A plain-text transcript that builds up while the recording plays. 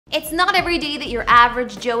It's not every day that your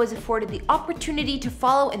average Joe is afforded the opportunity to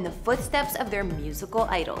follow in the footsteps of their musical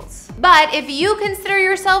idols. But if you consider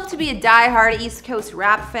yourself to be a die-hard East Coast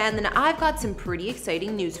rap fan, then I've got some pretty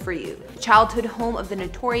exciting news for you. Childhood home of the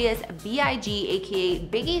Notorious B.I.G, aka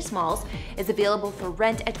Biggie Smalls, is available for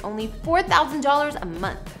rent at only $4,000 a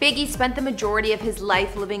month. Biggie spent the majority of his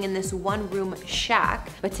life living in this one-room shack,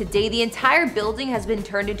 but today the entire building has been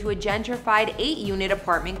turned into a gentrified 8-unit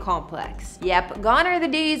apartment complex. Yep, gone are the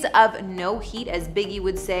days of no heat, as Biggie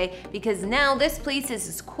would say, because now this place is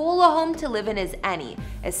as cool a home to live in as any,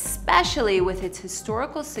 especially with its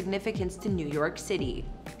historical significance to New York City.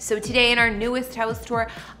 So today in our newest house tour,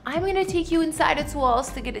 I'm gonna take you inside its walls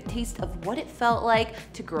to get a taste of what it felt like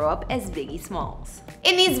to grow up as Biggie Smalls.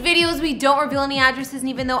 In these videos, we don't reveal any addresses, and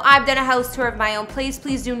even though I've done a house tour of my own place,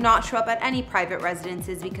 please do not show up at any private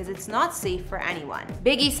residences because it's not safe for anyone.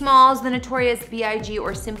 Biggie Smalls, the Notorious B.I.G,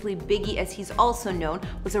 or simply Biggie as he's also known,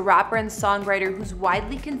 was a rapper and songwriter who's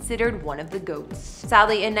widely considered one of the GOATs.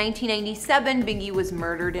 Sadly, in 1997, Biggie was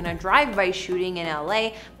murdered in a drive-by shooting in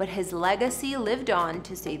LA, but his legacy lived on,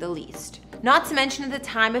 to say the least. Not to mention, at the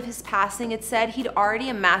time of his passing, it said he'd already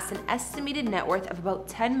amassed an estimated net worth of about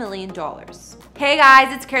 $10 million. Hey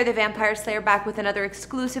guys, it's Kara the Vampire Slayer back with another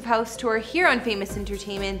exclusive house tour here on Famous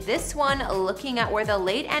Entertainment, this one looking at where the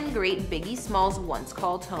late and great Biggie Smalls once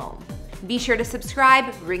called home. Be sure to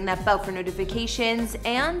subscribe, ring that bell for notifications,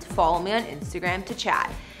 and follow me on Instagram to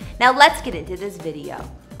chat. Now let's get into this video.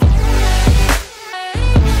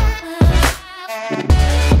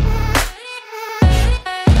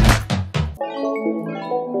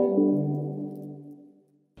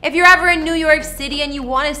 If you're ever in New York City and you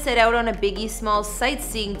want to set out on a Biggie Smalls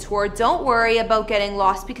sightseeing tour, don't worry about getting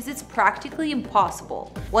lost because it's practically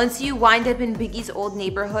impossible. Once you wind up in Biggie's old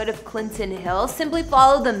neighborhood of Clinton Hill, simply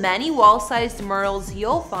follow the many wall-sized murals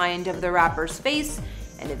you'll find of the rapper's face,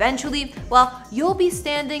 and eventually, well, you'll be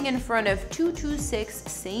standing in front of 226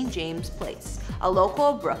 St. James Place, a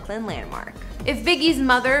local Brooklyn landmark. If Biggie's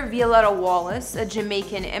mother, Violetta Wallace, a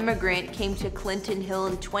Jamaican immigrant, came to Clinton Hill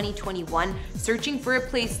in 2021 searching for a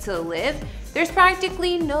place to live, there's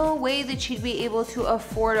practically no way that she'd be able to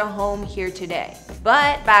afford a home here today.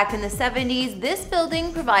 But back in the 70s, this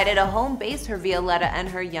building provided a home base for Violetta and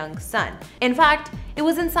her young son. In fact, it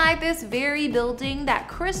was inside this very building that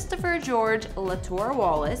Christopher George Latour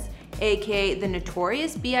Wallace, aka the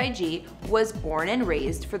Notorious B.I.G, was born and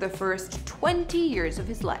raised for the first 20 years of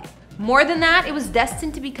his life. More than that, it was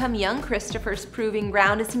destined to become young Christopher's proving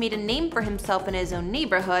ground as he made a name for himself in his own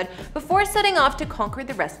neighborhood before setting off to conquer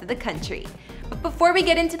the rest of the country. But before we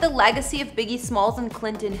get into the legacy of Biggie Smalls and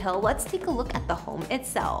Clinton Hill, let's take a look at the home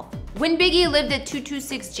itself. When Biggie lived at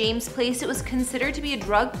 226 James Place, it was considered to be a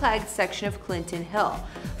drug-plagued section of Clinton Hill.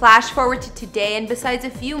 Flash forward to today, and besides a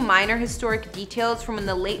few minor historic details from when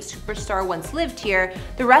the late superstar once lived here,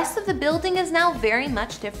 the rest of the building is now very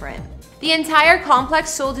much different. The entire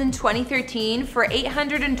complex sold in 2013 for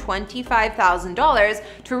 $825,000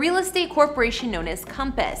 to a real estate corporation known as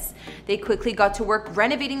Compass. They quickly got to work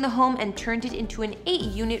renovating the home and turned it into an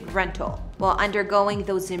 8-unit rental. While undergoing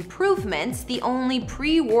those improvements, the only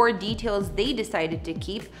pre-war details they decided to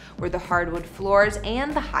keep were the hardwood floors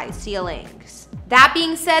and the high ceilings. That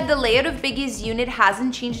being said, the layout of Biggie's unit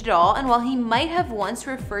hasn't changed at all, and while he might have once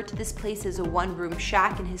referred to this place as a one-room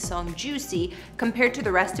shack in his song Juicy, compared to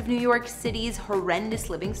the rest of New York City's horrendous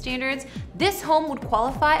living standards, this home would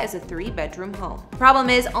qualify as a 3-bedroom home. Problem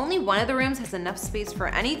is, only one of the rooms has enough space for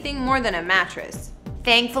anything more than a mattress.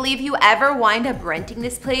 Thankfully, if you ever wind up renting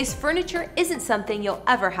this place, furniture isn't something you'll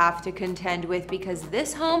ever have to contend with because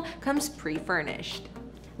this home comes pre-furnished.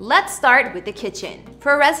 Let's start with the kitchen.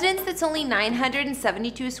 For a residence that's only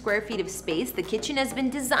 972 square feet of space, the kitchen has been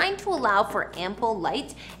designed to allow for ample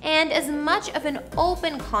light and as much of an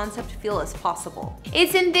open concept feel as possible.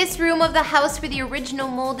 It's in this room of the house where the original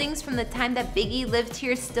moldings from the time that Biggie lived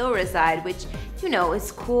here still reside, which, you know,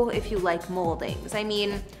 is cool if you like moldings. I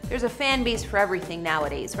mean, there's a fan base for everything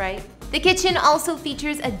nowadays, right? The kitchen also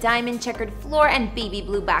features a diamond checkered floor and baby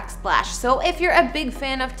blue backsplash, so if you're a big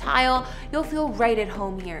fan of tile, you'll feel right at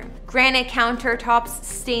home here. Granite countertops,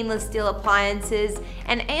 stainless steel appliances,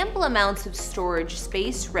 and ample amounts of storage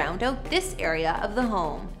space round out this area of the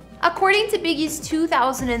home. According to Biggie's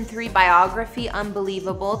 2003 biography,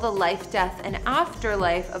 Unbelievable: The Life, Death, and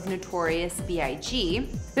Afterlife of Notorious B.I.G.,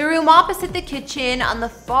 the room opposite the kitchen on the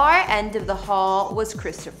far end of the hall was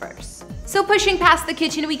Christopher's. So pushing past the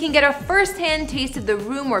kitchen, we can get a first-hand taste of the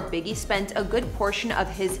room where Biggie spent a good portion of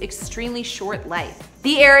his extremely short life.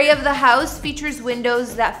 The area of the house features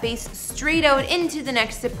windows that face straight out into the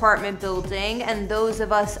next apartment building, and those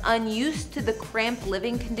of us unused to the cramped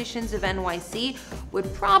living conditions of NYC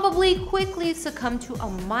would probably quickly succumb to a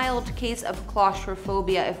mild case of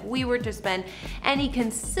claustrophobia if we were to spend any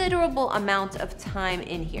considerable amount of time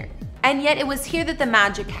in here. And yet it was here that the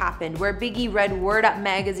magic happened, where Biggie read Word Up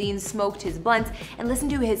magazine, smoked his blunts, and listened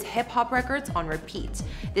to his hip-hop records on repeat.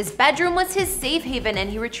 This bedroom was his safe haven, and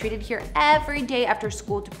he retreated here every day after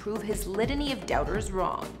school to prove his litany of doubters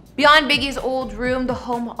wrong. Beyond Biggie's old room, the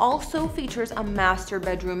home also features a master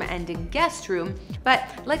bedroom and a guest room, but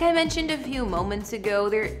like I mentioned a few moments ago,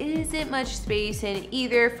 there isn't much space in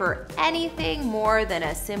either for anything more than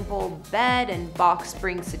a simple bed and box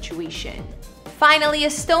spring situation. Finally, a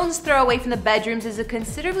stone's throw away from the bedrooms is a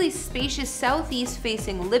considerably spacious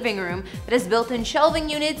southeast-facing living room that has built-in shelving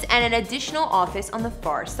units and an additional office on the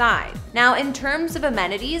far side. Now, in terms of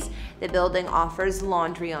amenities, the building offers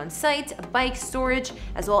laundry on site, bike storage,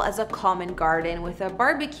 as well as a common garden with a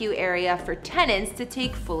barbecue area for tenants to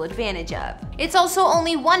take full advantage of. It's also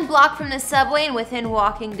only 1 block from the subway and within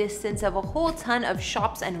walking distance of a whole ton of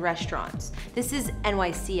shops and restaurants. This is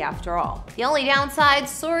NYC after all. The only downside,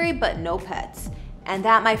 sorry, but no pets. And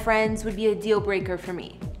that, my friends, would be a deal breaker for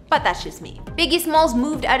me. But that's just me. Biggie Smalls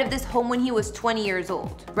moved out of this home when he was 20 years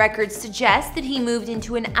old. Records suggest that he moved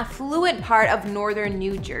into an affluent part of northern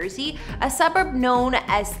New Jersey, a suburb known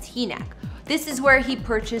as Teaneck. This is where he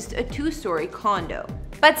purchased a 2-story condo.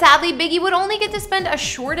 But sadly, Biggie would only get to spend a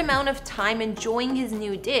short amount of time enjoying his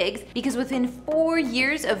new digs because within 4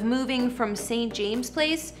 years of moving from St. James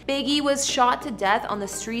Place, Biggie was shot to death on the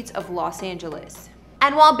streets of Los Angeles.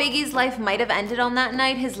 And while Biggie's life might have ended on that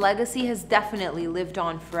night, his legacy has definitely lived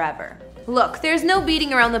on forever. Look, there's no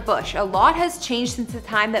beating around the bush. A lot has changed since the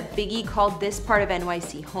time that Biggie called this part of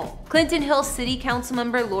NYC home. Clinton Hill City Council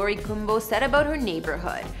member Lori Kumbo said about her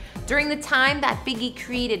neighborhood, "During the time that Biggie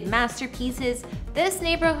created masterpieces, this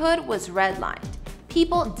neighborhood was redlined.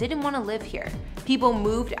 People didn't want to live here. People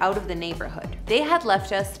moved out of the neighborhood. They had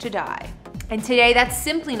left us to die." And today, that's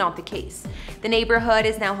simply not the case. The neighborhood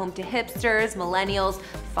is now home to hipsters, millennials,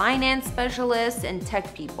 finance specialists, and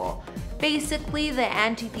tech people. Basically, the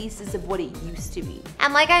antithesis of what it used to be.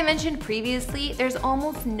 And like I mentioned previously, there's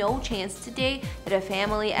almost no chance today that a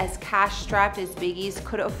family as cash-strapped as Biggie's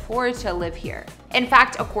could afford to live here. In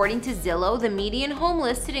fact, according to Zillow, the median home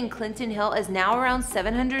listed in Clinton Hill is now around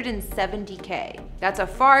 $770K. That's a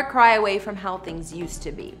far cry away from how things used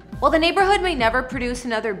to be. While the neighborhood may never produce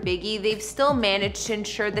another Biggie, they've still managed to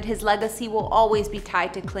ensure that his legacy will always be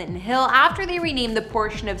tied to Clinton Hill after they renamed the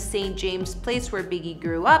portion of St. James Place where Biggie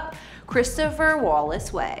grew up, Christopher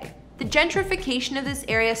Wallace Way. The gentrification of this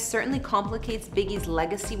area certainly complicates Biggie's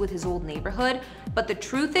legacy with his old neighborhood, but the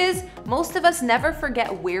truth is, most of us never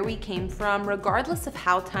forget where we came from, regardless of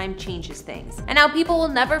how time changes things. And now people will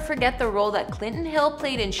never forget the role that Clinton Hill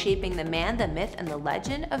played in shaping the man, the myth, and the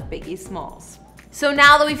legend of Biggie Smalls. So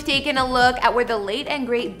now that we've taken a look at where the late and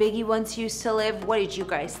great Biggie once used to live, what did you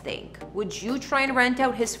guys think? Would you try and rent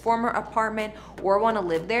out his former apartment or want to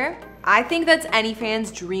live there? I think that's any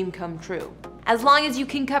fan's dream come true. As long as you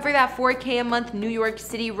can cover that $4K a month New York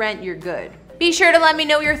City rent, you're good. Be sure to let me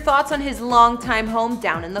know your thoughts on his longtime home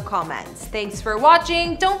down in the comments. Thanks for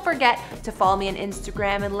watching. Don't forget to follow me on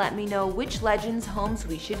Instagram and let me know which legends' homes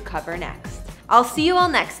we should cover next. I'll see you all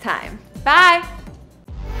next time. Bye!